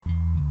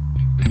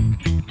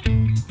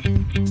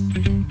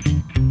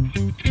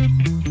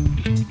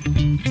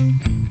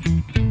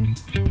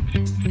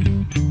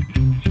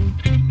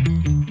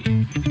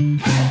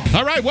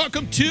right,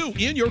 welcome to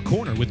In Your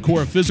Corner with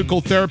Cora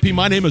Physical Therapy.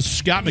 My name is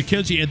Scott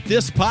McKenzie, and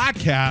this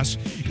podcast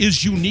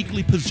is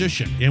uniquely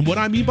positioned. And what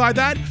I mean by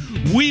that,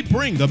 we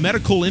bring the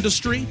medical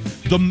industry,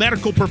 the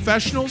medical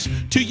professionals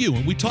to you.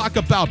 And we talk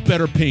about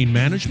better pain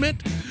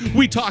management.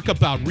 We talk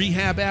about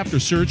rehab after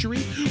surgery.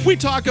 We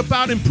talk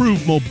about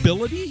improved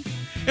mobility.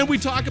 And we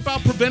talk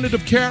about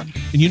preventative care.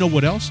 And you know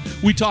what else?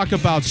 We talk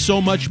about so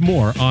much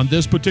more on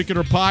this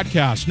particular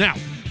podcast. Now,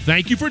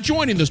 thank you for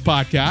joining this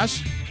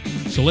podcast.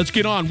 So let's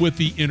get on with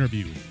the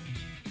interview.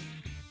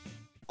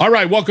 All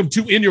right, welcome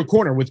to In Your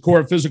Corner with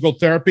Cora Physical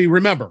Therapy.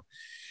 Remember,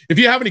 if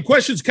you have any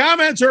questions,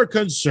 comments, or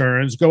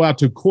concerns, go out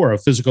to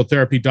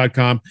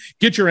coraphysicaltherapy.com.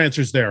 Get your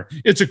answers there.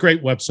 It's a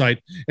great website,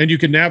 and you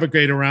can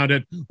navigate around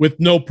it with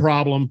no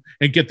problem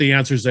and get the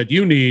answers that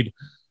you need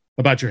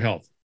about your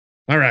health.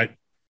 All right,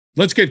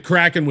 let's get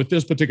cracking with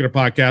this particular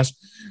podcast.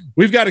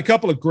 We've got a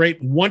couple of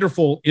great,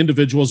 wonderful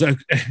individuals.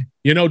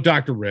 You know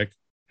Dr. Rick.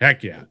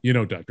 Heck yeah, you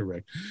know Dr.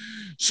 Rick.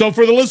 So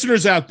for the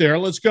listeners out there,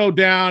 let's go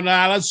down.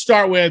 Let's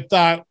start with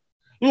a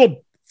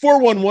little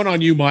 411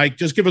 on you, Mike.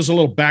 Just give us a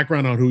little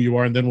background on who you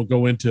are, and then we'll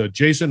go into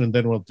Jason, and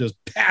then we'll just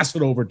pass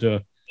it over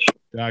to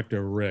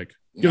Dr. Rick.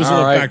 Give us a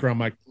little background,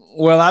 Mike.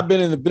 Well, I've been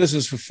in the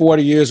business for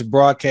 40 years of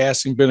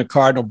broadcasting, been a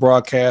Cardinal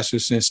broadcaster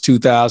since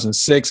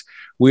 2006.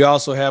 We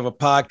also have a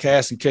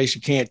podcast, in case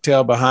you can't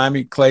tell behind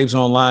me,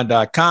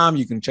 ClavesOnline.com.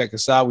 You can check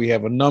us out. We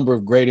have a number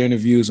of great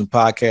interviews and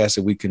podcasts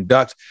that we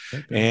conduct.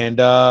 Okay. And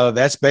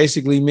that's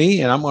basically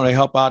me. And I'm going to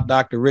help out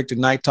Dr. Rick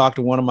tonight, talk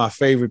to one of my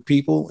favorite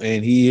people,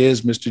 and he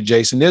is Mr.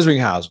 Jason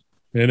Isringhausen.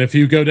 And if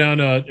you go down,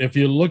 if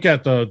you look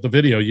at the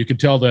video, you can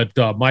tell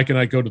that Mike and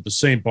I go to the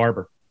same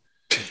barber.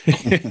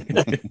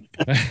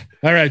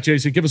 All right,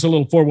 Jason, give us a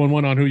little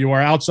 411 on who you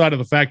are, outside of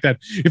the fact that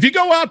if you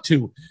go out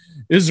to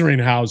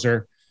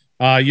Isringhausen,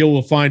 you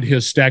will find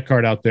his stat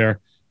card out there,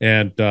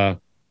 and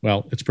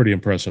well, it's pretty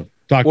impressive.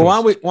 Why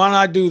don't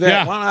I do that?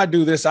 Yeah. Why don't I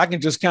do this? I can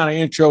just kind of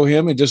intro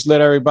him and just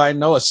let everybody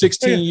know a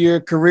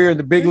 16-year career in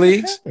the big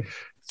leagues,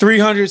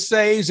 300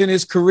 saves in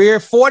his career,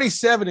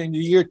 47 in the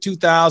year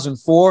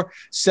 2004,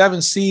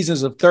 7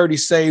 seasons of 30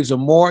 saves or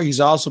more. He's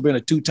also been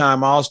a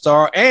 2-time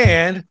All-Star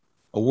and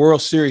a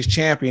World Series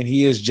champion.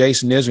 He is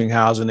Jason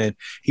Isringhausen, and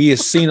he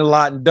has seen a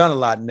lot and done a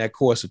lot in that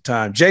course of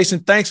time.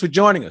 Jason, thanks for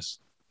joining us.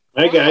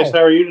 Hey, guys. How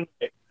are you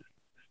today?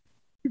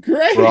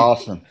 Great. We're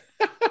awesome.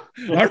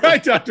 All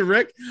right, Dr.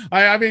 Rick.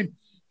 I mean,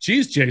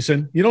 geez,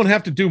 Jason, you don't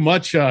have to do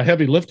much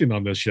heavy lifting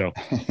on this show,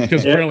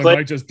 because apparently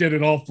Mike just did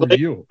it all for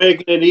you.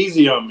 Making it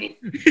easy on me.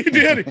 He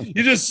did.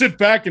 You just sit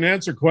back and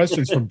answer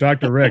questions from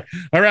Dr. Rick.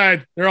 All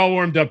right. They're all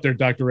warmed up there,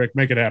 Dr. Rick.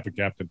 Make it happen,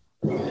 Captain.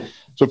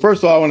 So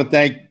first of all, I want to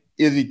thank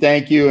Izzy.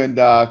 Thank you. And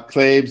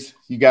Claves,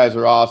 you guys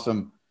are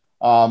awesome.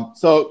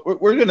 So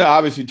we're going to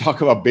obviously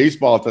talk about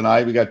baseball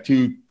tonight. We got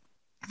 2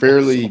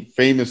 fairly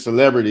famous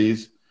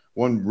celebrities.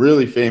 One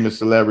really famous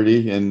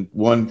celebrity and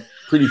one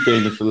pretty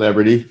famous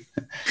celebrity.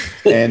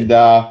 And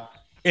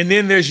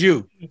then there's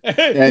you.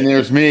 And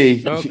there's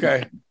me.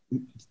 Okay.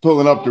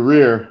 Pulling up the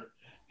rear.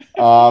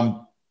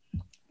 So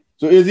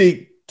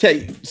Izzy,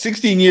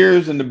 16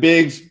 years in the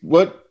bigs.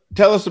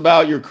 Tell us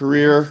about your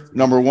career,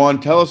 number one.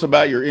 Tell us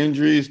about your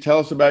injuries. Tell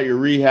us about your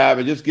rehab,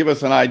 and just give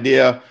us an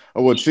idea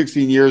of what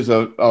 16 years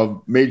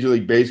of Major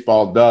League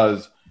Baseball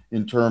does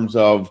in terms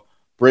of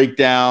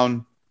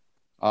breakdown,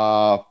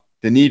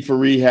 the need for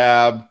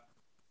rehab,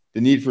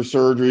 the need for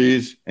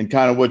surgeries, and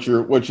kind of what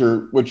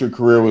your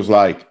career was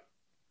like.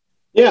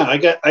 Yeah, I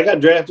got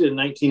drafted in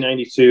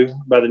 1992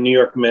 by the New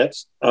York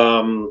Mets.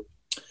 Got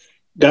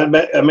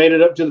back. I made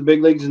it up to the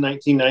big leagues in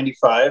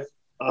 1995.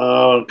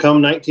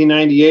 Come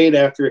 1998,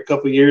 after a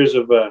couple of years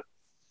of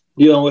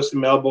dealing with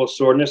some elbow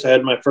soreness, I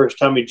had my first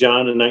Tommy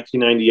John in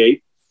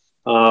 1998.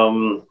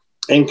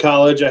 In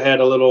college, I had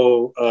a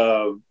little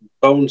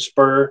bone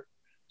spur,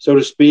 so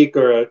to speak,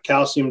 or a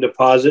calcium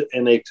deposit,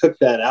 and they took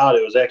that out.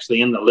 It was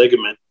actually in the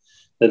ligament,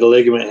 that the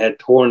ligament had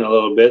torn a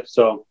little bit.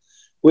 So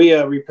we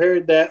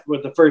repaired that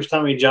with the first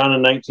Tommy John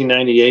in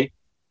 1998.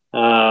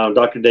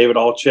 Dr. David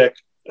Alchek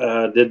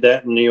did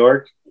that in New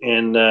York,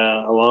 and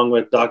along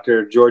with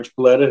Dr. George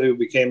Paletta, who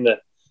became the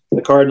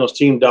Cardinals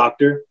team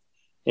doctor.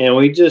 And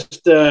we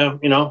just, that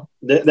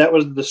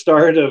was the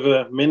start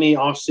of many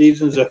off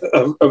seasons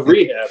of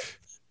rehab.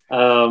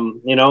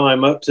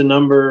 I'm up to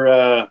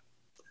number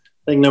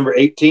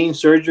 18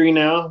 surgery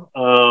now.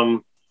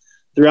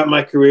 Throughout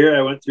my career,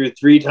 I went through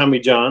 3 Tommy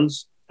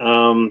Johns,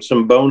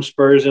 some bone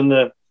spurs in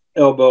the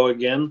elbow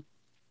again,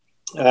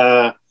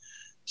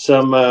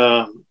 some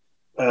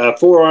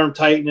forearm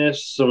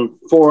tightness, some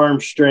forearm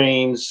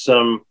strains,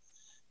 some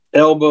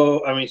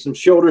shoulder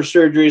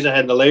surgeries. I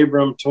had the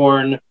labrum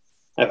torn.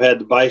 I've had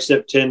the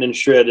bicep tendon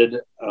shredded,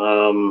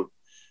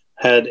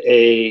 had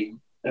a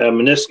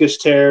meniscus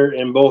tear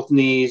in both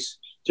knees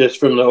just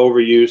from the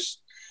overuse.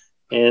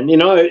 And,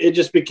 it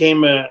just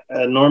became a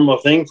normal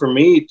thing for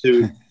me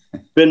to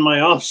spend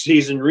my off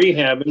season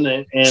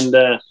rehabbing. And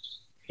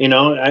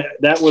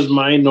that was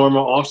my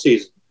normal off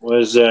season,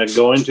 was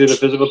going to the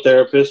physical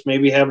therapist,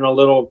 maybe having a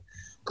little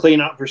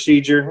clean out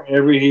procedure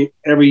every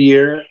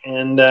year.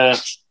 And,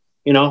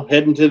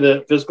 heading to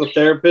the physical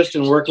therapist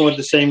and working with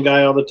the same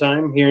guy all the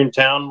time here in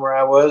town where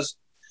I was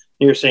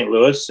near St.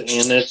 Louis.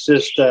 And it's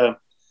just,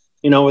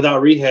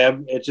 without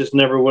rehab, it just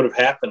never would have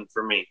happened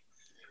for me.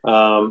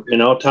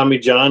 Tommy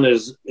John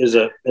is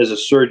a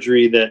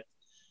surgery that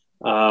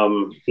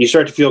you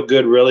start to feel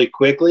good really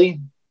quickly,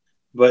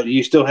 but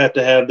you still have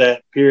to have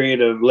that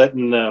period of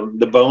letting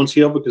the bones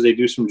heal, because they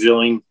do some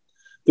drilling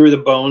through the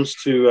bones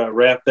to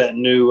wrap that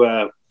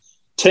new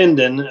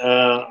tendon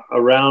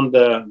around.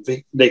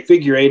 They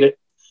figure eight it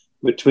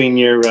between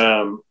your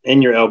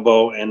and your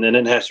elbow, and then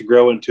it has to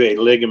grow into a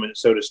ligament,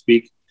 so to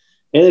speak.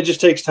 And it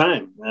just takes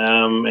time.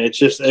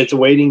 It's a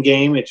waiting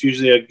game. It's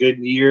usually a good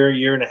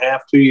year and a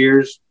half, 2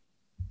 years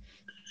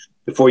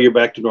before you're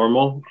back to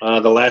normal.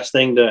 The last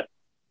thing to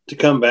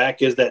come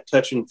back is that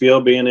touch and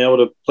feel, being able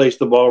to place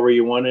the ball where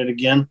you want it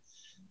again.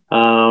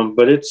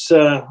 But it's,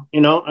 I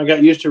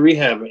got used to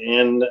rehab,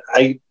 and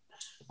I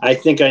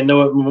think I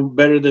know it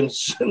better than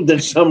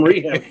some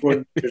rehab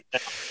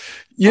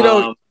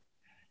coordinators.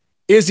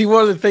 Izzy,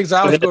 one of the things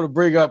I was going to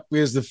bring up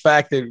is the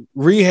fact that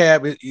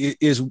rehab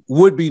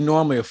would be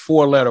normally a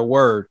 4-letter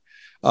word,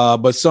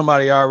 but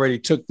somebody already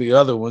took the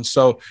other one.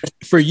 So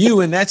for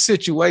you in that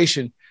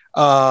situation,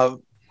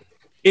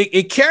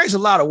 it carries a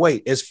lot of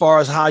weight as far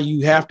as how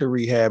you have to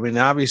rehab. And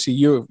obviously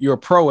you're a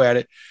pro at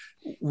it.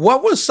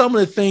 What were some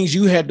of the things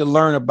you had to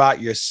learn about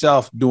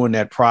yourself during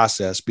that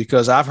process?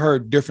 Because I've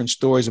heard different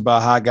stories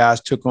about how guys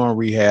took on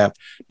rehab,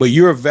 but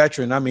you're a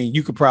veteran. I mean,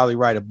 you could probably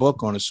write a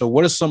book on it. So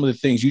what are some of the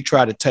things you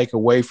try to take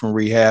away from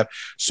rehab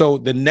so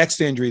the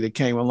next injury that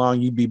came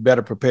along, you'd be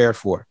better prepared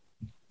for?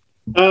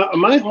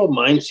 My whole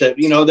mindset,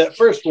 that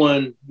first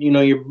one,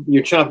 you're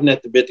chomping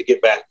at the bit to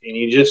get back, and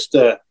you just,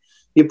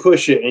 you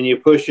push it and you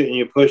push it and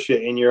you push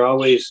it, and you're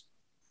always,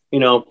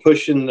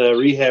 pushing the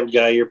rehab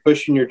guy. You're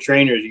pushing your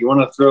trainers. You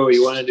want to throw,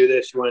 you want to do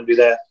this, you want to do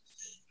that.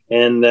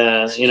 And,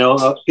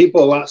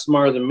 people a lot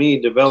smarter than me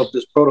developed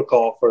this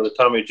protocol for the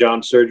Tommy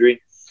John surgery.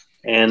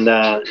 And,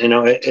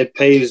 it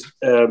pays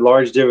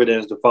large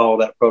dividends to follow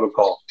that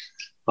protocol.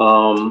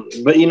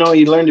 But, you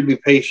learn to be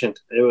patient.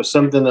 It was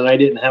something that I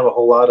didn't have a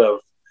whole lot of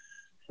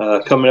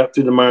coming up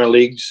through the minor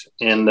leagues.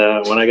 And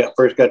when I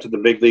first got to the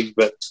big leagues,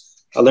 but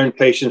I learned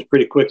patience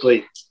pretty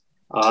quickly,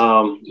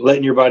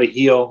 letting your body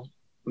heal,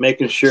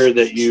 making sure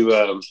that you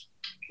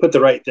put the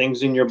right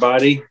things in your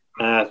body,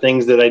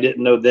 things that I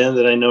didn't know then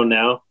that I know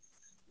now,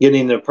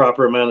 getting the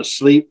proper amount of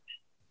sleep,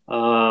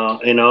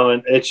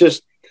 and it's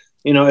just,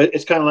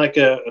 it's kind of like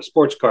a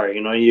sports car.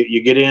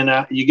 You get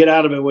you get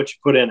out of it what you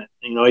put in it.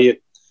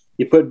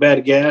 You put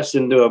bad gas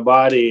into a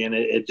body and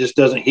it just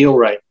doesn't heal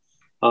right.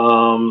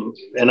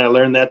 And I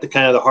learned that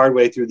the hard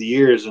way through the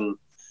years. And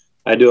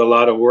I do a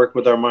lot of work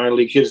with our minor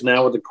league kids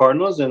now with the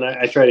Cardinals, and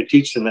I try to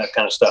teach them that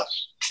kind of stuff.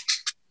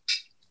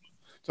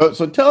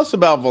 So tell us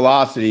about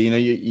velocity.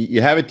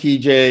 You have a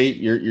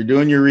TJ, you're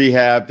doing your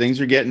rehab,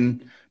 things are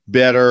getting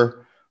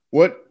better.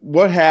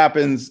 What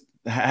happens?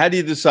 How do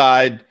you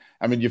decide?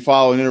 I mean, you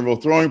follow an interval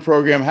throwing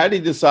program. How do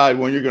you decide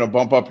when you're going to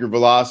bump up your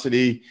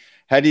velocity?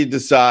 How do you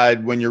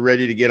decide when you're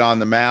ready to get on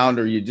the mound,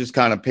 or you just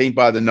kind of paint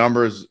by the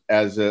numbers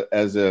as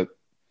the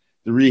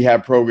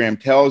rehab program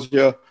tells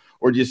you?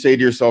 Or do you say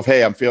to yourself,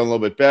 hey, I'm feeling a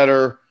little bit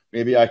better,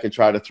 maybe I can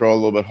try to throw a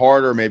little bit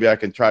harder, maybe I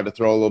can try to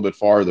throw a little bit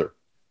farther?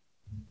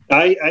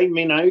 I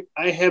mean,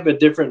 I have a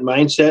different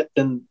mindset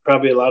than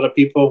probably a lot of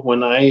people. When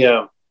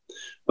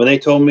they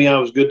told me I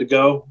was good to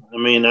go, I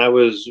mean, I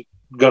was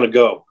going to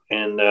go,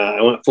 and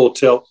I went full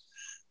tilt.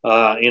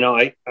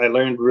 I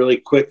learned really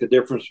quick the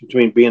difference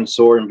between being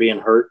sore and being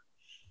hurt.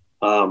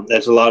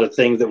 That's a lot of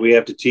things that we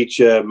have to teach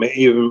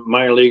even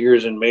minor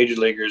leaguers and major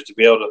leaguers to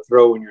be able to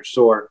throw when you're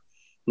sore.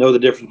 Know the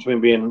difference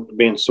between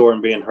being sore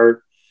and being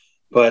hurt.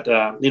 But,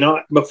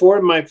 before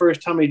my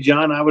first Tommy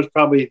John, I was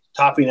probably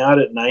topping out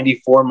at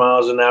 94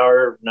 miles an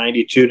hour,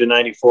 92 to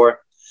 94.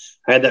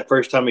 I had that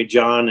first Tommy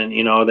John, and,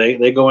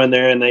 they go in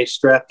there and they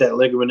strap that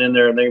ligament in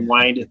there and they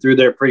wind it through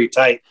there pretty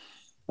tight.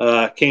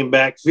 Came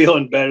back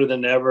feeling better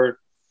than ever.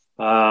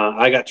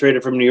 I got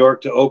traded from New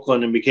York to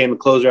Oakland and became a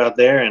closer out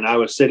there, and I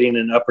was sitting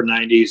in upper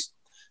 90s,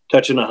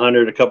 touching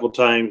 100 a couple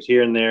times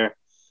here and there.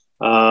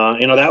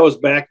 That was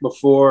back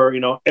before,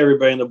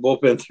 everybody in the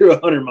bullpen threw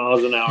 100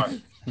 miles an hour.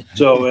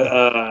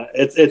 So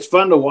it's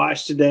fun to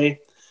watch today,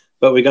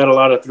 but we got a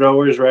lot of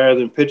throwers rather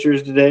than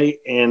pitchers today.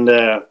 And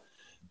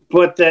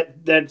but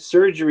that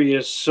surgery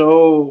is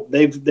so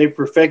they've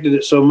perfected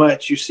it so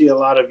much. You see a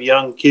lot of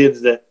young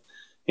kids that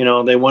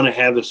they want to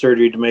have the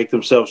surgery to make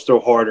themselves throw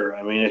harder.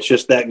 I mean, it's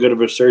just that good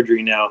of a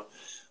surgery now.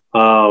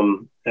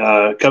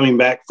 Coming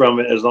back from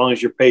it, as long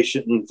as you're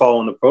patient and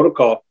following the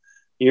protocol,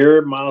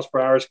 your miles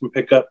per hour can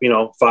pick up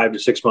 5 to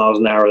 6 miles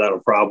an hour without a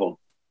problem.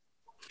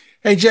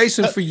 Hey,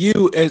 Jason, for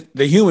you,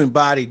 the human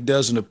body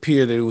doesn't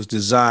appear that it was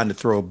designed to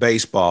throw a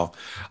baseball,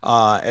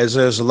 as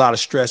there's a lot of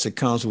stress that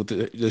comes with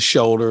the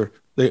shoulder,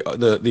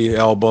 the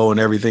elbow, and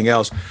everything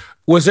else.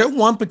 Was there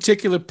one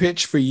particular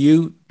pitch for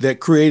you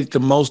that created the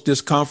most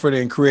discomfort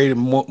and created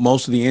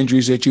most of the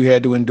injuries that you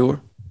had to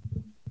endure?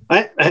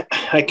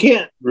 I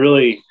can't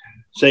really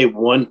say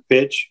one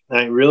pitch.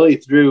 I really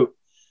threw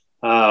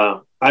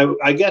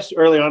I guess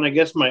early on,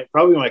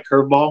 probably my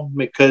curveball,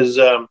 because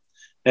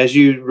as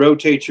you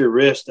rotate your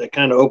wrist, that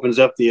kind of opens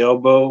up the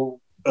elbow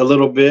a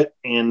little bit.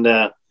 And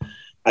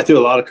I threw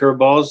a lot of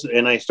curveballs,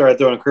 and I started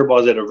throwing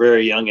curveballs at a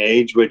very young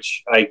age,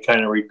 which I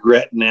kind of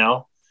regret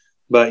now.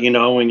 But,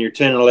 when you're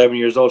 10 and 11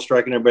 years old,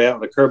 striking everybody out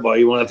with a curveball,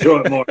 you want to throw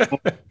it more,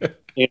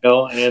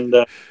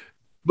 and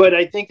but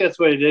I think that's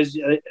what it is.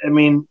 I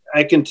mean,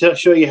 I can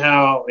show you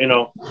how,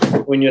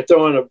 when you're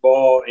throwing a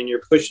ball and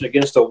you're pushing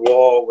against a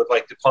wall with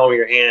like the palm of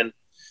your hand,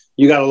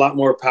 you got a lot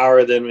more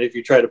power than if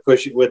you try to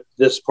push it with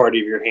this part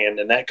of your hand.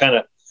 And that kind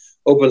of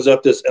opens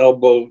up this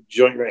elbow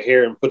joint right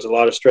here and puts a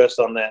lot of stress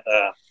on that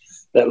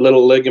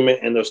little ligament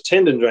and those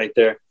tendons right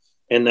there.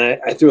 And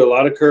I threw a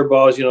lot of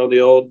curveballs,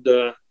 the old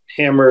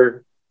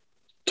hammer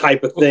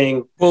type of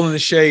thing. Pulling the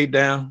shade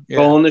down. Yeah.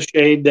 Pulling the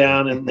shade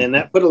down. And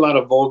that put a lot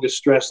of vulgus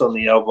stress on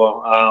the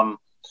elbow.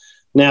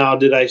 Now,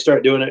 did I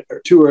start doing it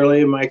too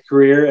early in my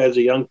career as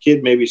a young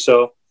kid? Maybe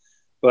so.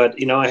 But,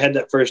 I had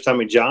that first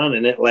Tommy John,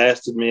 and it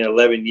lasted me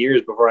 11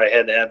 years before I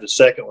had to have the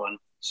second one.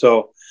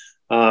 So,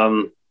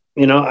 I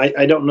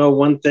don't know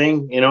one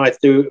thing. I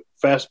threw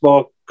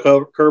fastball,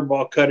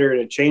 curveball, cutter,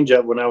 and a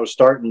changeup when I was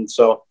starting.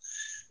 So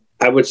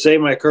I would say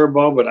my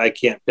curveball, but I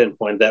can't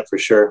pinpoint that for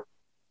sure.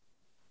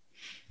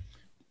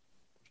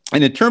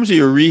 And in terms of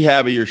your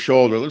rehab of your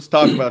shoulder, let's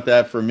talk about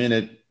that for a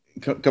minute.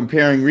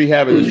 Comparing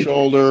rehab of the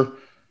shoulder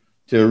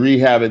to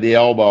rehab of the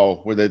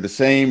elbow, were they the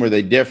same? Were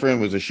they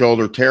different? Was the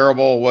shoulder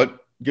terrible?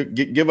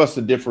 Give us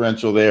the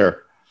differential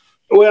there.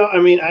 Well, I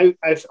mean,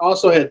 I've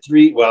also had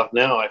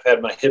now I've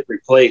had my hip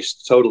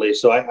replaced totally.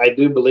 So I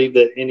do believe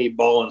that any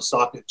ball and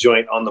socket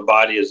joint on the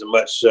body is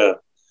a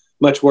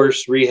much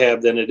worse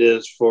rehab than it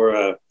is for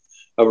a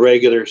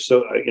regular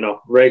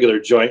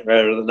joint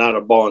rather than not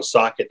a ball and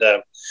socket.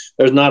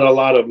 There's not a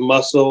lot of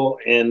muscle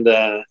in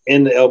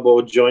the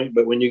elbow joint,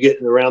 but when you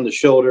get around the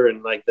shoulder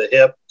and like the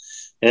hip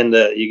and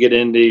you get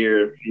into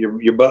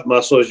your butt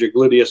muscles, your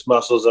gluteus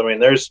muscles, I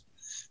mean,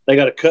 they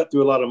got to cut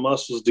through a lot of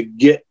muscles to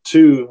get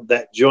to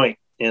that joint.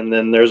 And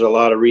then there's a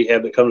lot of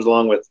rehab that comes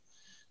along with,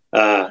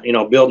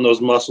 building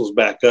those muscles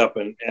back up.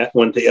 And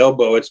when the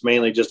elbow, it's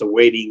mainly just a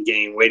waiting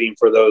game, waiting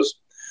for the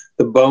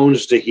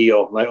bones to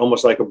heal,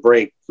 almost like a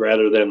break,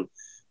 rather than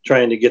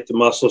trying to get the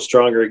muscles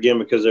stronger again,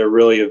 because they're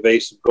really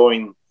evasive,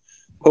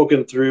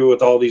 poking through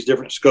with all these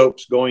different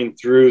scopes going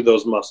through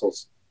those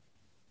muscles.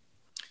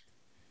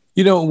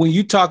 When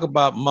you talk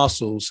about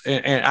muscles,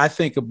 and I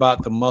think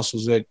about the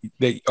muscles that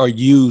are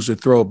used to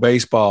throw a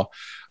baseball,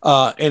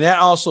 and that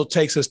also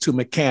takes us to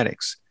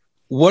mechanics.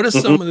 What are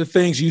some of the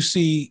things you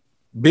see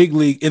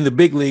in the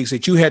big leagues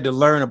that you had to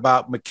learn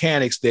about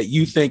mechanics that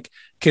you think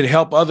can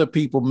help other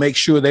people make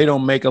sure they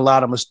don't make a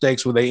lot of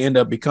mistakes where they end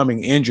up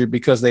becoming injured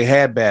because they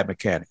had bad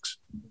mechanics?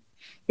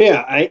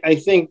 Yeah, I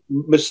think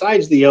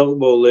besides the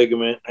elbow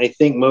ligament, I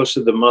think most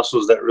of the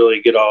muscles that really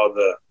get all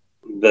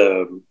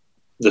the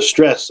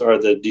stress are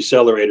the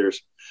decelerators,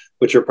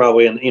 which are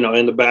probably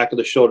in the back of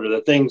the shoulder.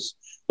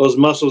 Those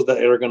muscles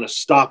that are going to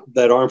stop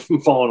that arm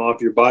from falling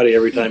off your body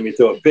every time you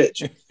throw a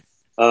pitch.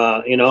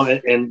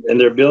 And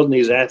they're building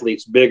these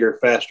athletes bigger,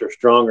 faster,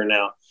 stronger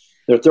now.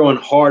 They're throwing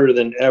harder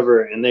than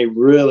ever, and they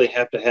really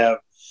have to have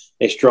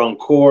a strong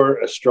core,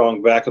 a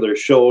strong back of their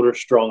shoulder,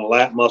 strong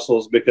lat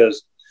muscles,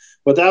 because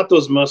without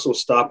those muscles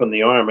stopping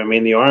the arm, I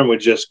mean, the arm would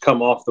just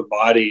come off the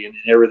body and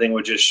everything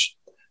would just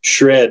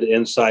shred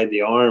inside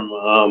the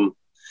arm.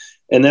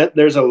 And that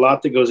there's a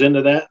lot that goes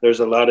into that.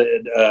 There's a lot of,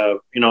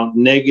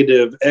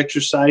 negative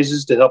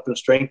exercises to help and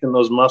strengthen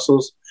those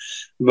muscles.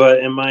 But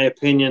in my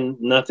opinion,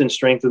 nothing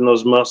strengthens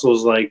those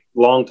muscles like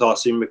long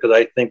tossing, because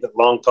I think that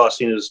long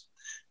tossing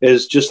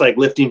is just like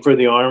lifting for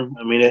the arm.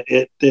 I mean,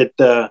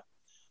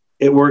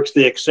 it works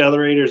the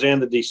accelerators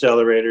and the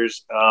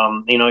decelerators.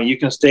 You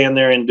can stand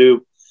there and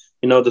do,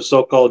 the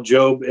so-called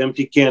Job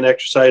empty can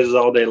exercises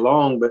all day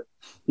long, but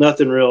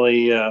nothing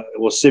really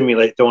will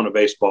simulate throwing a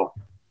baseball.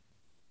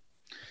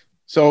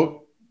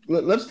 So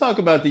let's talk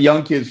about the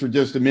young kids for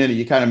just a minute.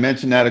 You kind of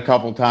mentioned that a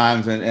couple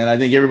times, and I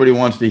think everybody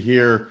wants to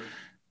hear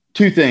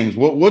two things.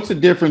 What's the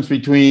difference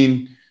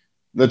between,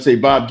 let's say,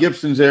 Bob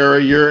Gibson's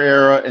era, your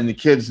era, and the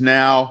kids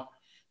now?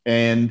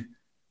 And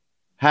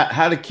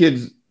how do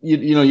kids,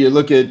 you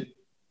look at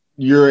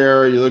your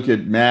era, you look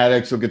at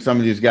Maddox, look at some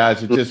of these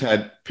guys that just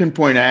had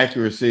pinpoint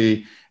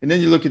accuracy, and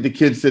then you look at the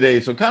kids today.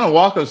 So kind of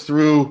walk us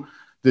through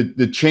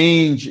the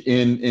change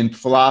in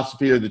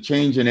philosophy or the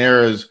change in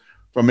eras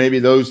from maybe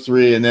those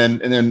three, and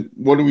then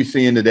what are we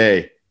seeing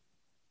today?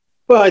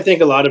 Well, I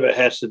think a lot of it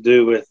has to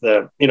do with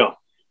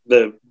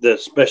the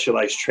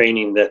specialized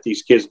training that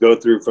these kids go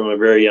through from a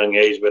very young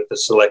age with the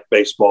select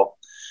baseball,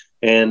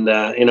 and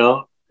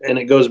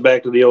it goes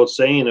back to the old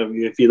saying of,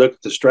 if you look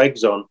at the strike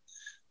zone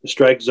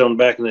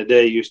back in the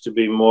day used to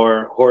be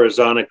more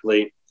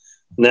horizontally,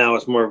 now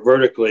it's more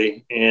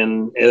vertically,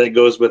 and it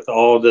goes with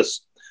all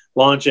this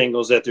launch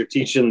angles that they're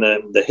teaching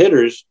the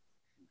hitters.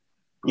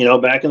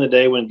 Back in the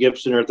day when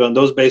Gibson or throwing,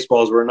 those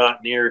baseballs were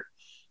not near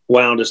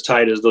wound as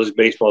tight as those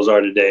baseballs are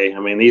today. I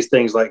mean, these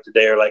things like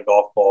today are like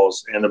golf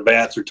balls, and the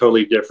bats are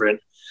totally different.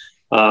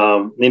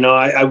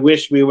 I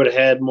wish we would have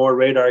had more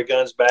radar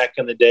guns back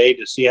in the day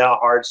to see how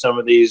hard some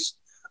of these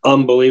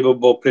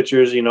unbelievable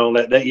pitchers,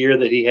 that year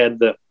that he had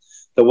the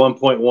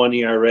 1.1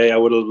 ERA, I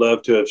would have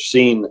loved to have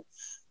seen.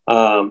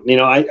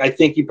 I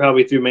think he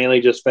probably threw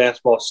mainly just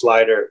fastball,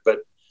 slider, but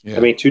yeah. I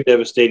mean, 2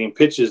 devastating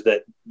pitches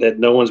that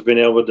no one's been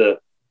able to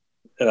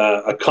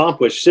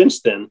accomplish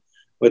since then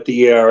with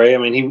the ERA. I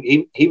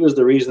mean, he was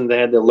the reason they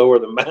had to lower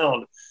the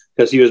mound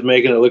because he was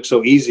making it look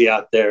so easy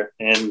out there.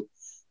 And,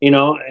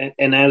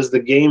 and as the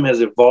game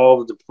has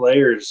evolved, the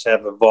players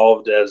have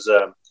evolved as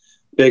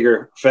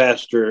bigger,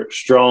 faster,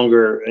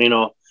 stronger.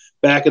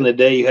 Back in the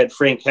day, you had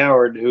Frank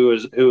Howard, who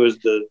was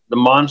the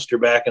monster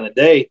back in the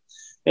day.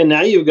 And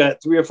now you've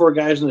got 3 or 4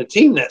 guys on the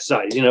team that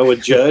size,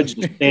 with Judge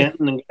and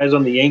Stanton and guys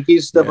on the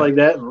Yankees, stuff like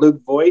that, and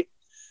Luke Voigt.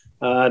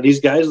 These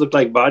guys look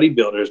like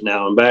bodybuilders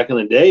now. And back in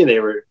the day, they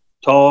were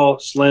tall,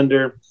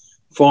 slender,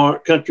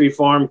 country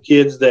farm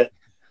kids that,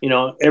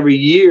 every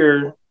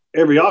year,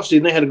 every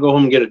offseason, they had to go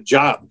home and get a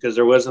job because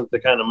there wasn't the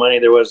kind of money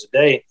there was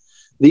today.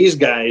 These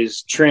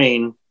guys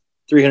train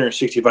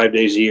 365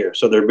 days a year.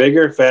 So they're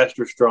bigger,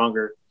 faster,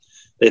 stronger.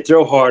 They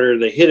throw harder.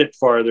 They hit it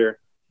farther.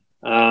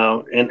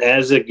 And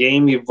as the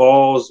game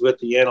evolves with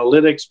the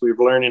analytics, we're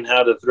learning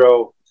how to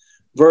throw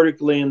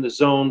vertically in the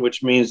zone,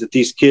 which means that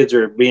these kids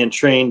are being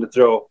trained to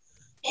throw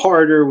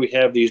harder. We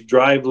have these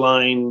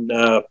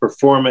driveline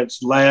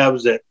performance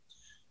labs that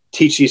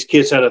teach these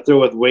kids how to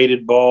throw with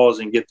weighted balls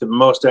and get the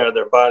most out of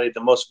their body,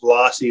 the most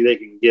velocity they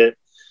can get.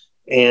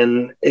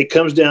 And it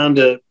comes down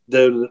to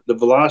the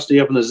velocity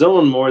up in the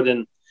zone more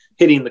than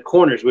hitting the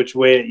corners, which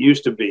way it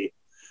used to be.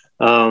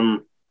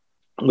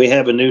 We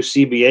have a new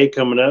CBA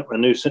coming up, a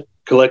new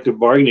collective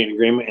bargaining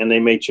agreement, and they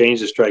may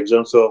change the strike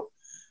zone. So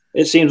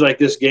it seems like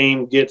this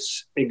game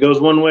it goes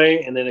one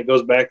way and then it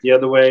goes back the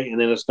other way, and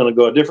then it's going to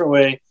go a different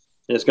way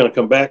and it's going to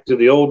come back to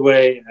the old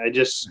way.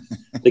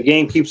 The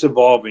game keeps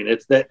evolving.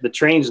 It's that the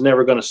train's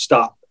never going to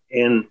stop.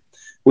 And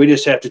we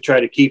just have to try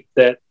to keep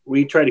that.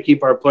 We try to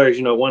keep our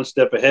players, one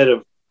step ahead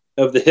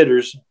of the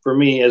hitters for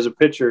me as a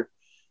pitcher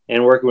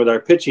and working with our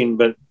pitching.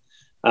 But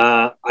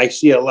I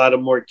see a lot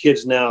of more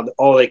kids now that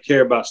all they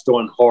care about is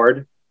throwing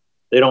hard.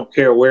 They don't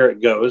care where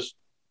it goes.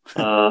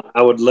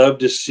 I would love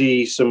to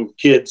see some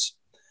kids,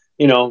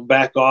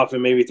 back off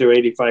and maybe throw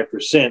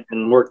 85%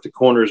 and work the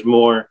corners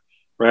more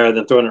rather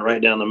than throwing it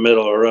right down the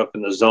middle or up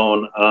in the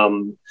zone.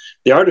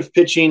 The art of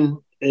pitching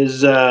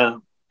is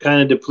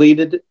kind of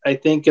depleted, I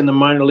think, in the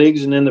minor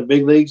leagues and in the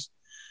big leagues.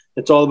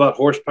 It's all about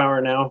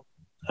horsepower now.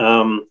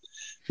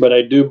 But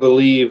I do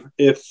believe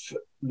if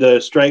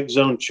the strike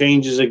zone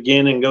changes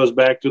again and goes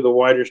back to the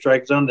wider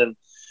strike zone, then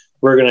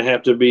we're going to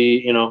have to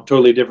be,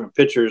 totally different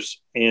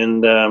pitchers.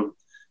 And,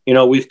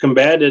 we've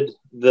combated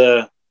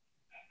the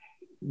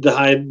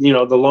high,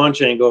 the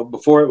launch angle.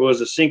 Before it was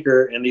a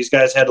sinker, and these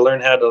guys had to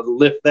learn how to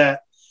lift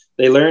that.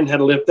 They learned how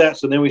to lift that.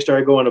 So then we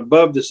started going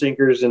above the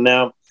sinkers, and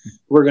now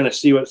we're going to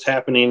see what's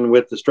happening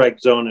with the strike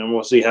zone, and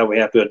we'll see how we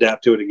have to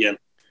adapt to it again.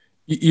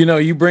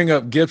 You bring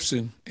up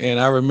Gibson, and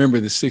I remember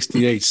the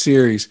 68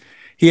 series.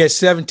 He had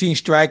 17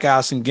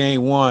 strikeouts in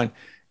game 1,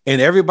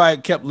 and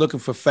everybody kept looking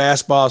for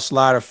fastball,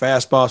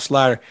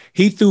 slider.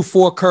 He threw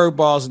 4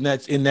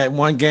 curveballs in that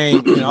one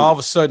game, and all of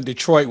a sudden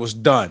Detroit was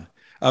done.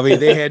 I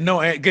mean, they had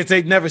because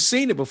they'd never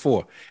seen it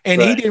before.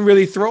 And He didn't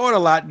really throw it a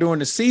lot during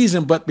the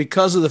season, but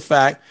because of the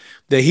fact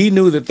that he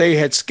knew that they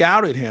had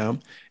scouted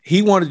him,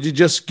 he wanted to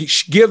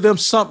just give them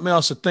something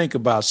else to think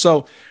about.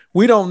 So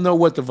we don't know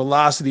what the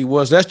velocity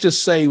was. Let's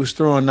just say he was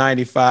throwing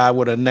 95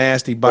 with a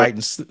nasty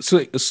biting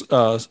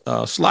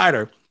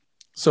slider.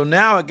 So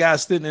now a guy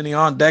sitting in the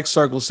on-deck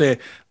circle said,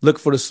 look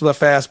for the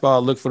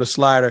fastball, look for the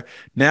slider.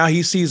 Now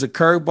he sees a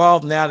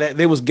curveball. Now that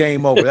it was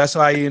game over. That's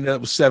why he ended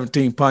up with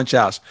 17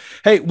 punch-outs.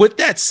 Hey, with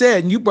that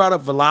said, and you brought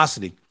up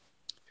velocity,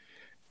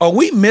 are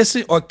we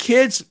missing, or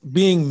kids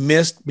being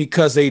missed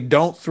because they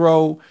don't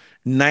throw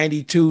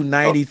 92,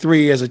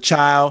 93 as a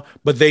child,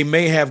 but they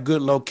may have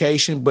good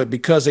location, but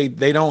because they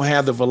don't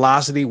have the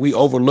velocity, we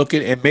overlook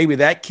it, and maybe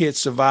that kid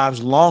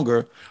survives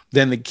longer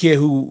than the kid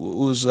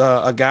who's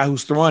a guy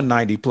who's throwing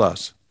 90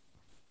 plus?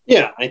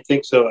 Yeah, I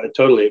think so,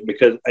 totally,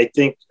 because I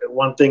think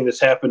one thing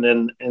that's happened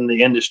in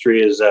the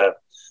industry is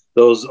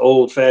those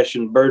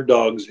old-fashioned bird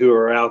dogs who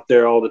are out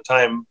there all the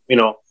time,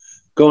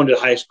 going to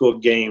high school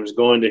games,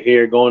 going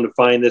to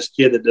find this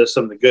kid that does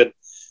something good.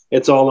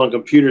 It's all on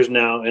computers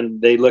now,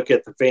 and they look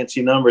at the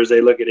fancy numbers.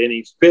 They look at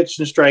any pitch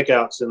and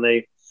strikeouts, and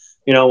they,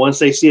 once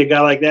they see a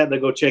guy like that, they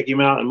go check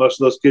him out. And most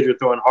of those kids are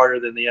throwing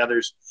harder than the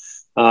others.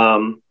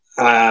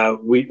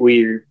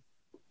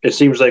 It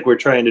seems like we're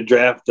trying to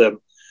draft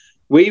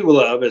we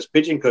love as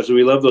pitching coaches.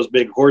 We love those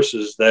big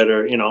horses that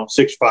are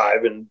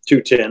 6'5" and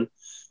 210,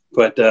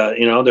 but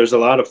there's a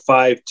lot of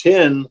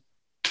 5'10",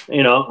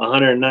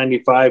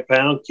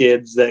 195-pound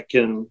kids that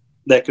can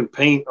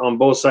paint on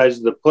both sides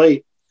of the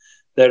plate,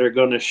 that are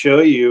going to show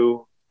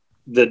you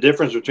the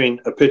difference between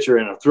a pitcher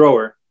and a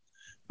thrower.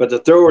 But the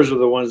throwers are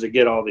the ones that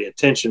get all the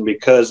attention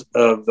because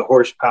of the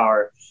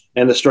horsepower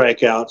and the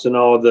strikeouts and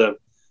all the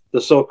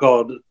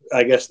so-called,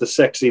 I guess, the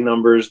sexy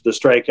numbers, the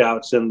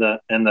strikeouts and the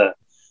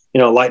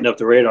lighting up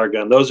the radar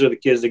gun. Those are the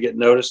kids that get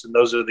noticed, and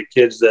those are the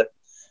kids that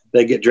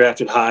get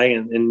drafted high.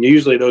 And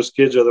usually those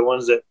kids are the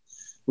ones that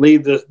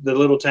leave the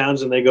little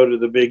towns and they go to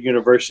the big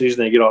universities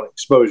and they get all the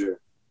exposure.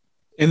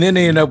 And then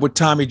they end up with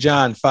Tommy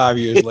John 5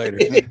 years later.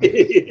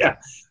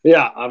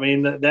 Yeah. I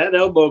mean, that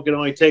elbow can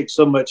only take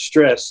so much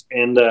stress.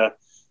 And,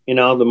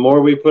 the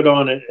more we put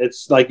on it,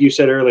 it's like you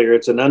said earlier,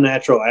 it's an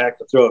unnatural act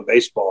to throw a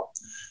baseball.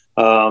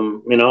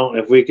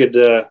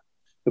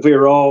 If we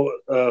were all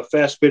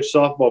fast pitch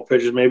softball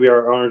pitchers, maybe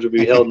our arms would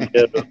be held in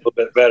head a little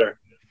bit better.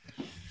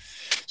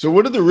 So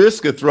what are the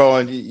risks of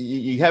throwing?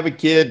 You have a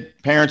kid,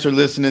 parents are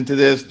listening to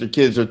this, their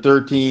kids are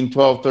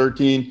 12,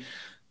 13.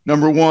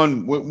 Number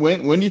one,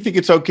 when do you think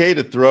it's okay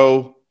to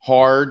throw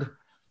hard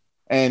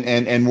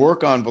and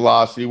work on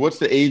velocity? What's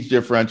the age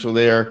differential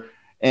there?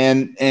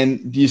 And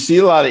do you see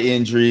a lot of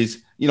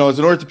injuries? As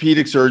an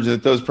orthopedic surgeon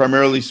that does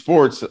primarily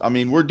sports, I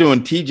mean, we're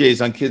doing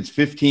TJs on kids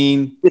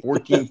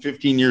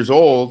 15 years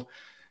old,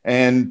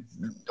 and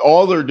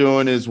all they're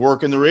doing is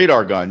working the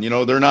radar gun.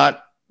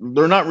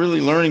 They're not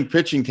really learning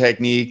pitching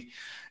technique.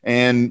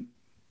 And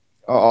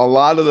a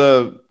lot of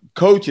the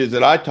coaches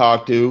that I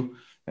talk to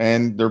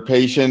and their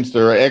patients,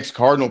 they're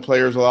ex-Cardinal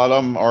players, a lot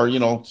of them are,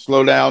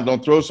 slow down,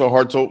 don't throw so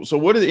hard. So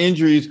what are the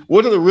injuries?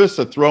 What are the risks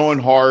of throwing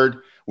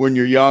hard when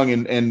you're young?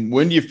 And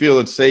when do you feel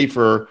it's safe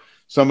for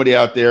somebody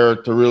out there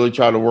to really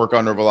try to work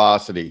on their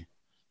velocity?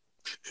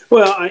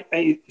 Well,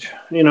 I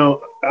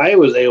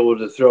was able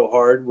to throw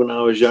hard when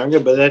I was younger,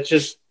 but that's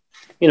just,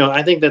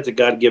 I think that's a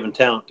God-given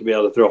talent to be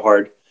able to throw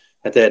hard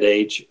at that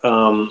age.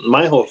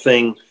 My whole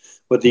thing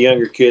with the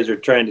younger kids are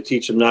trying to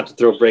teach them not to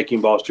throw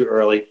breaking balls too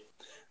early.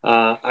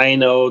 I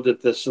know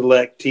that the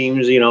select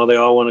teams, they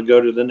all want to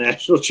go to the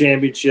national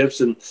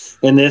championships and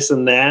this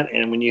and that.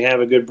 And when you have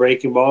a good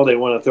breaking ball, they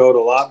want to throw it a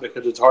lot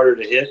because it's harder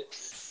to hit.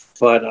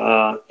 But,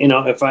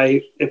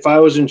 if I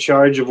was in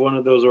charge of one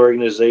of those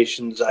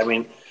organizations, I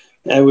mean,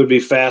 I would be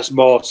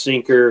fastball,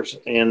 sinkers,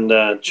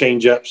 and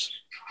change-ups.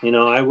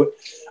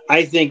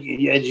 I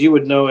think, as you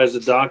would know as a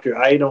doctor,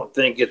 I don't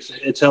think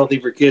it's healthy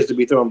for kids to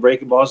be throwing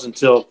breaking balls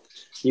until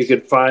you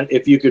could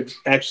if you could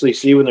actually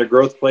see when their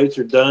growth plates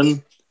are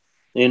done,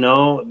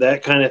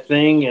 that kind of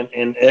thing.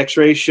 And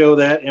x-rays show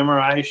that,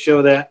 MRIs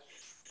show that.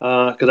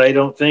 Because I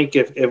don't think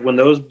if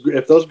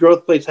those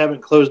growth plates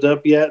haven't closed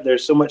up yet,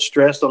 there's so much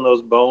stress on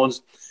those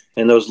bones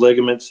and those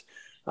ligaments.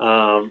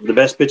 The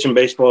best pitch in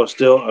baseball is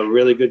still a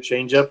really good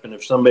changeup. And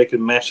if somebody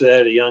can master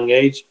that at a young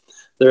age,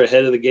 they're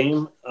ahead of the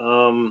game.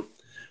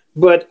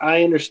 But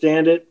I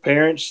understand it.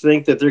 Parents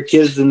think that their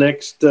kid's the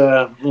next,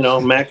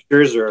 Max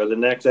Scherzer or the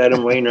next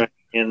Adam Wainwright,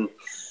 and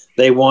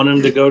they want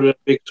him to go to a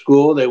big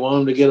school. They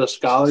want him to get a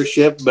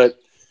scholarship. But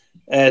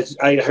as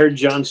I heard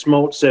John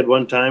Smoltz said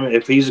one time,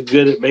 if he's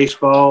good at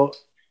baseball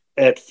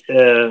in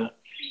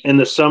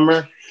the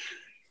summer,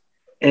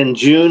 in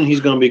June,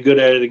 he's going to be good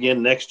at it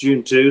again next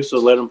June too. So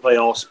let him play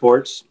all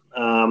sports.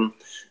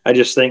 I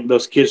just think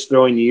those kids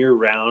throwing year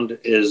round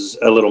is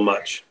a little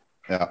much.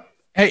 Yeah.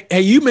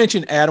 Hey, you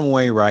mentioned Adam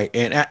Wainwright,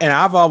 and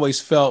I've always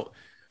felt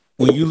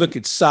when you look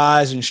at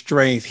size and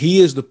strength,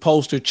 he is the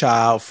poster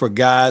child for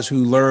guys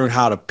who learn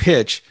how to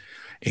pitch.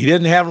 He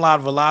doesn't have a lot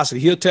of velocity.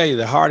 He'll tell you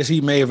the hardest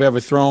he may have ever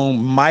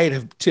thrown might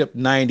have tipped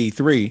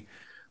 93,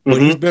 but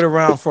he's been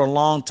around for a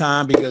long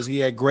time because he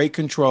had great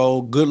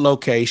control, good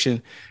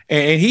location,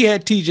 and he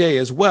had TJ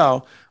as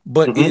well.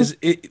 But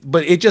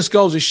it just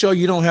goes to show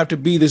you don't have to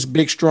be this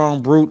big,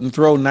 strong brute and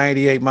throw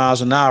 98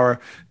 miles an hour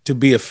to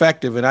be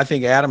effective. And I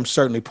think Adam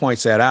certainly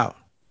points that out.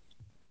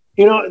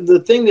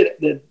 The thing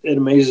that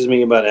amazes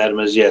me about Adam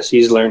is, yes,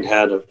 he's learned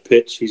how to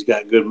pitch. He's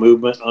got good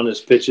movement on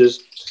his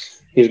pitches.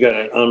 He's got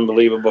an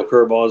unbelievable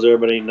curveball, as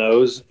everybody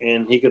knows,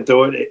 and he can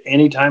throw it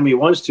anytime he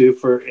wants to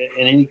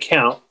in any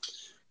count.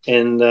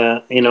 And,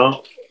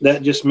 that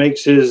just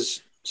makes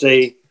his,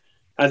 say,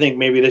 I think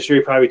maybe this year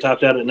he probably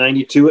topped out at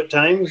 92 at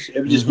times.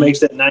 It just makes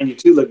that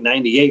 92 look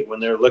 98 when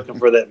they're looking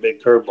for that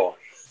big curveball.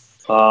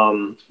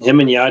 Him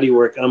and Yadi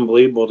work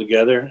unbelievable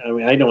together. I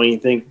mean, I don't even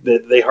think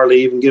that they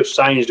hardly even give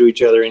signs to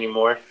each other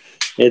anymore.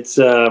 It's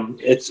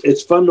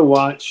fun to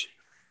watch.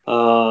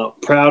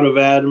 Proud of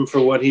Adam for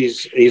what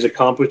he's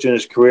accomplished in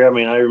his career. I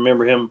mean, I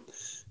remember him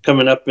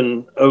coming up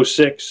in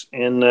 2006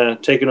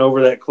 and taking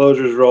over that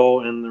closer's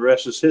role, and the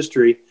rest is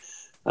history.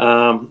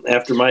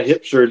 After my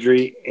hip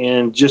surgery,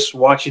 and just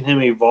watching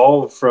him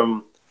evolve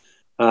from,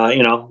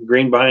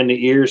 green behind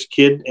the ears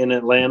kid in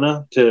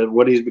Atlanta to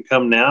what he's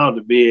become now,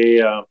 to be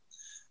a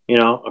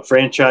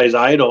franchise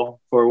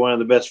idol for one of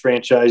the best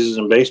franchises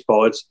in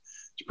baseball. It's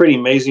pretty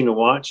amazing to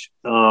watch.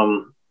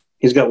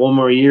 He's got one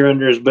more year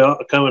under his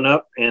belt coming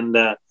up, and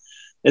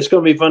it's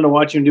going to be fun to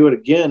watch him do it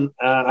again.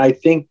 I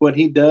think what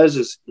he does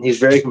is he's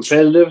very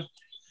competitive,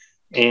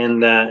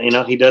 and,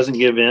 he doesn't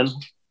give in.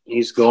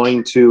 He's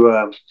going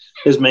to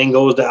his main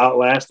goal is to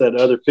outlast that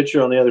other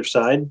pitcher on the other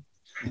side.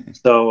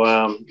 So,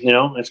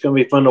 it's going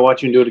to be fun to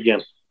watch him do it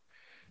again.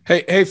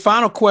 Hey,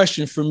 final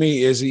question for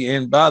me, Izzy.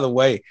 And by the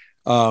way,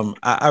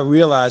 I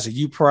realized that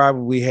you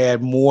probably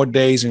had more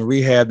days in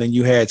rehab than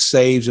you had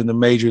saves in the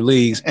major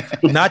leagues.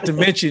 Not to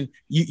mention,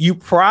 you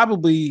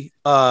probably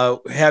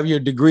have your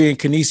degree in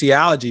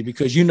kinesiology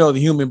because you know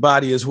the human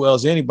body as well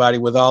as anybody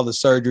with all the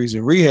surgeries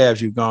and rehabs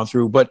you've gone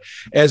through. But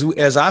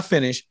as I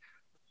finish,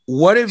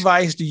 what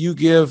advice do you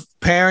give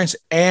parents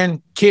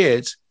and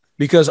kids?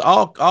 Because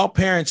all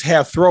parents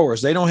have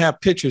throwers. They don't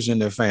have pitchers in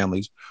their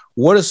families.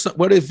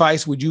 What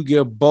advice would you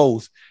give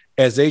both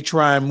as they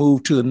try and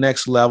move to the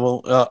next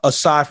level,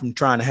 aside from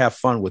trying to have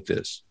fun with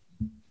this?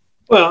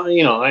 Well,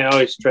 I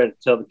always try to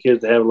tell the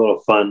kids to have a little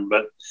fun,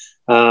 but,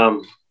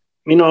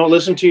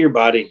 listen to your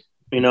body,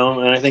 and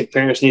I think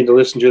parents need to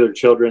listen to their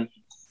children,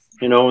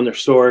 when they're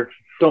sore,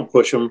 don't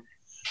push them,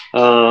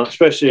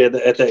 especially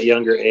at that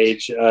younger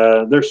age.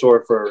 They're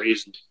sore for a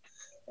reason.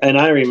 And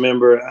I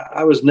remember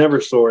I was never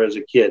sore as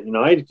a kid.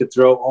 I could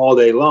throw all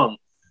day long,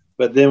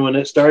 but then when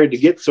it started to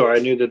get sore, I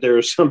knew that there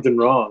was something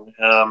wrong.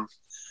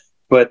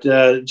 But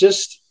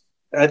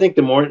I think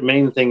the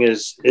main thing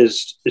is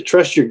to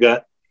trust your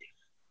gut.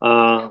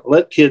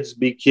 Let kids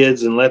be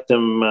kids and let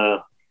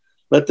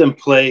them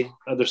play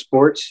other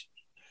sports.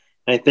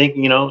 I think,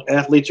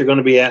 athletes are going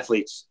to be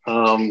athletes.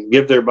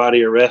 Give their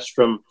body a rest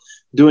from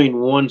doing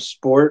one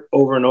sport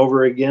over and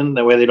over again.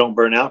 That way they don't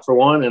burn out for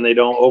one and they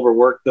don't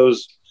overwork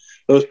those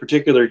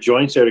particular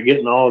joints that are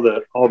getting all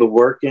the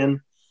work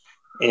in.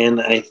 And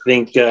I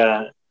think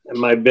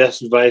my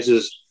best advice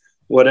is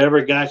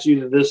whatever got you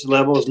to this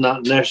level is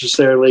not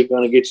necessarily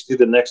going to get you to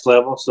the next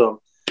level.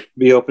 So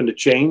be open to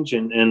change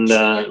and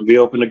be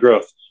open to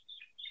growth.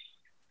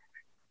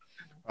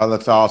 Oh,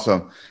 that's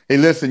awesome. Hey,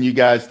 listen, you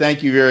guys,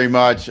 thank you very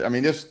much. I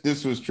mean,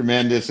 this was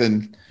tremendous,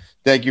 and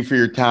thank you for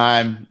your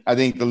time. I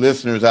think the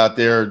listeners out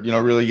there,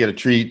 really get a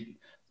treat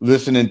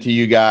listening to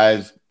you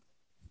guys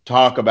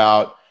talk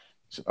about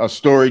a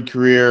storied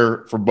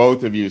career for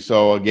both of you.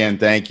 So again,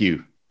 thank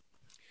you.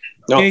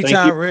 No, anytime,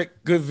 thank you.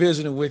 Rick. Good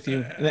visiting with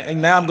you.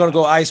 And now I'm going to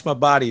go ice my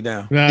body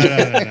down. No.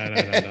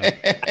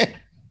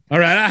 All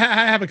right.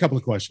 I have a couple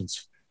of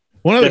questions.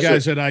 One of the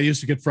guys that I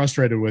used to get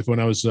frustrated with when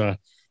I was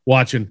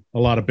watching a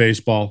lot of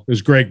baseball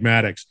is Greg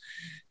Maddux.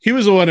 He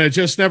was the one that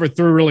just never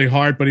threw really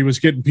hard, but he was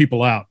getting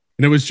people out,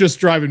 and it was just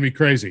driving me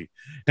crazy.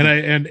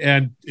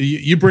 And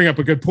you bring up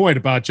a good point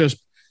about just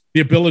the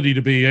ability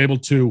to be able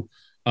to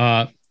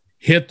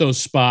hit those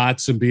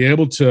spots and be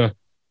able to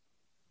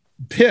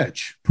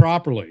pitch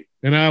properly.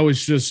 And I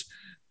always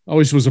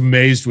was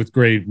amazed with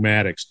Greg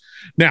Maddux.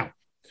 Now,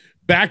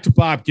 back to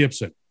Bob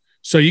Gibson.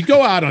 So you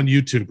go out on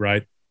YouTube,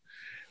 right?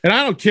 And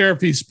I don't care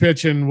if he's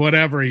pitching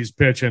whatever he's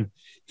pitching.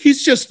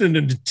 He's just an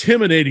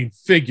intimidating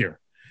figure.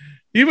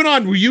 Even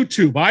on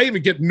YouTube, I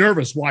even get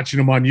nervous watching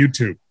him on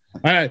YouTube.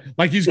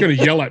 Like he's going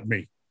to yell at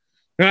me.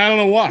 And I don't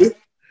know why.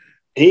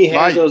 He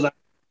had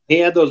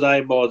those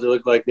eyeballs that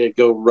looked like they'd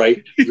go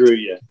right through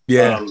you.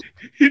 Yeah.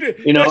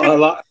 A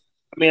lot.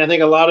 I mean, I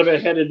think a lot of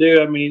it had to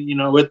do,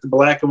 with the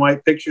black and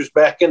white pictures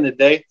back in the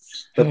day,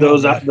 but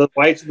the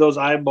whites of those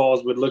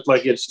eyeballs would look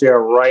like it'd stare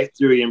right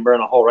through you and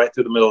burn a hole right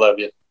through the middle of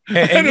you.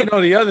 And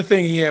the other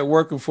thing he had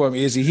working for him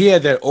is he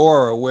had that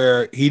aura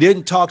where he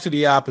didn't talk to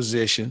the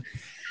opposition.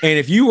 And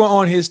if you were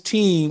on his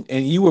team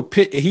and he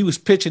was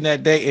pitching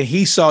that day and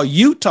he saw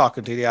you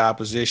talking to the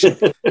opposition,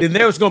 then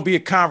there was going to be a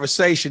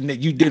conversation that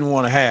you didn't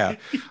want to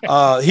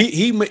have.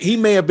 He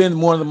may have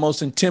been one of the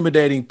most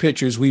intimidating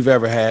pitchers we've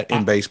ever had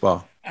in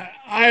baseball.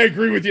 I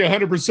agree with you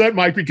 100%,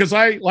 Mike, because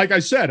like I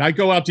said, I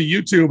go out to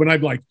YouTube and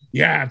I'm like,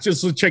 yeah,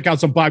 just let's check out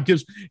some Bob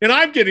Gibson. And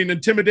I'm getting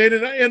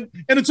intimidated and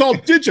it's all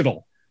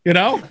digital,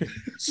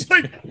 It's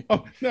like,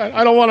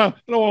 I don't want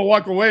to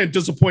walk away and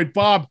disappoint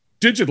Bob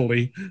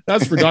digitally.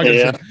 That's for darn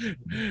sure.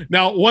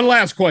 Now, one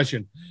last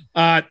question.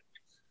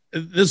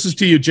 This is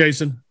to you,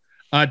 Jason.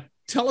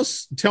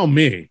 Tell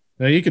me,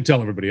 now you can tell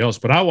everybody else,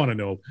 but I want to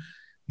know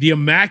the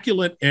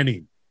immaculate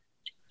inning.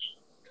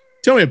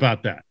 Tell me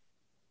about that.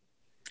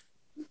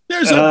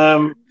 There's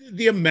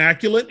the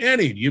immaculate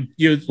inning.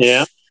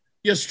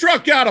 You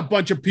struck out a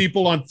bunch of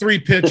people on 3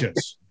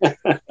 pitches,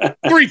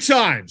 3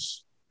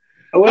 times.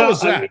 Well, how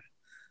was that?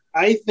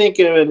 I think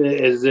of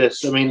it as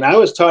this. I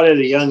was taught at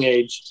a young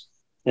age,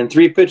 in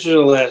 3 pitches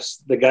or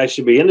less, the guy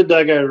should be in the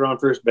dugout or on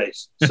first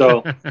base.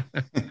 So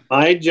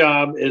my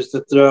job is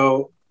to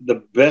throw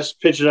the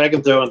best pitches I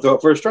can throw and throw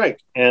it for a strike.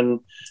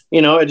 And,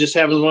 it just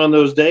happens one of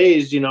those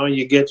days,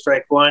 you get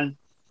strike 1.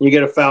 You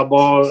get a foul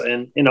ball,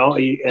 and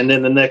and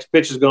then the next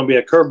pitch is going to be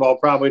a curveball,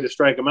 probably to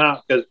strike them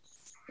out. Because,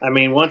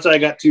 once I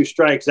got 2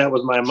 strikes, that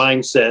was my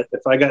mindset.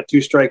 If I got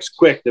 2 strikes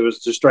quick, it was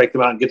to strike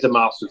them out and get them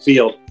off the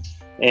field.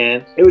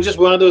 And it was just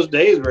one of those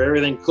days where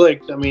everything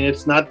clicked.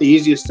 It's not the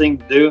easiest thing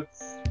to do.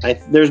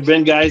 There's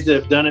been guys that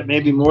have done it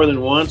maybe more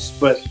than once,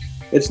 but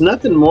it's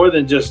nothing more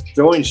than just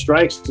throwing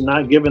strikes to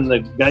not giving the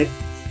guy.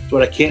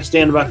 What I can't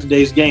stand about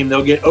today's game,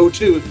 they'll get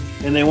 0-2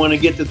 and they want to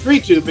get to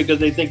 3-2 because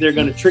they think they're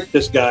going to trick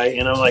this guy.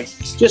 And I'm like,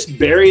 just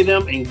bury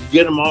them and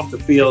get them off the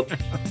field.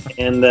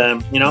 And,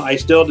 I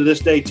still to this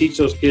day teach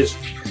those kids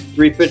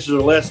 3 pitches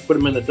or less, put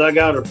them in the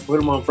dugout or put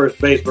them on first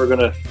base. We're going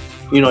to,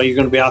 you're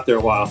going to be out there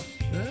a while.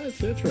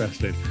 That's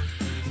interesting.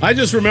 I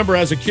just remember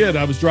as a kid,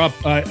 I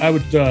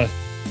would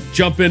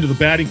jump into the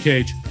batting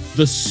cage,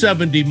 the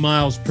 70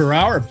 miles per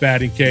hour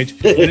batting cage,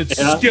 and it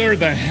scared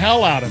the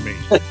hell out of me.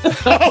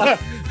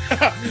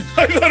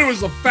 I thought it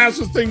was the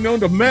fastest thing known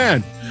to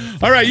man.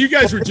 All right, you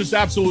guys were just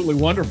absolutely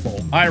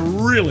wonderful.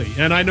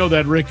 And I know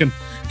that Rick can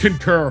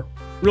concur.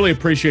 Really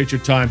appreciate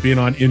your time being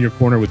on In Your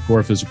Corner with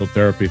Core Physical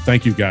Therapy.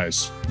 Thank you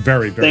guys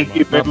very, very much. Thank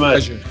you very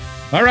much.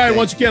 All right,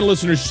 once again,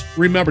 listeners,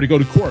 remember to go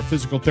to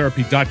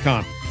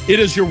corephysicaltherapy.com. It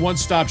is your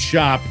one-stop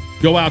shop.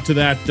 Go out to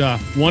that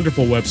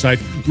wonderful website,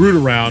 root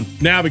around,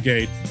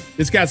 navigate.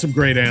 It's got some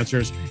great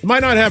answers. It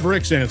might not have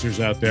Rick's answers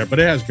out there, but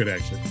it has good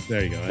answers.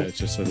 There you go. It's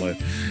just sort of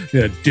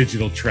like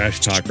digital trash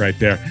talk right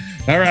there.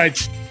 All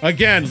right.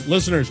 Again,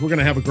 listeners, we're going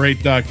to have a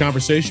great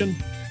conversation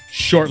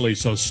shortly,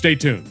 so stay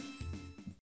tuned.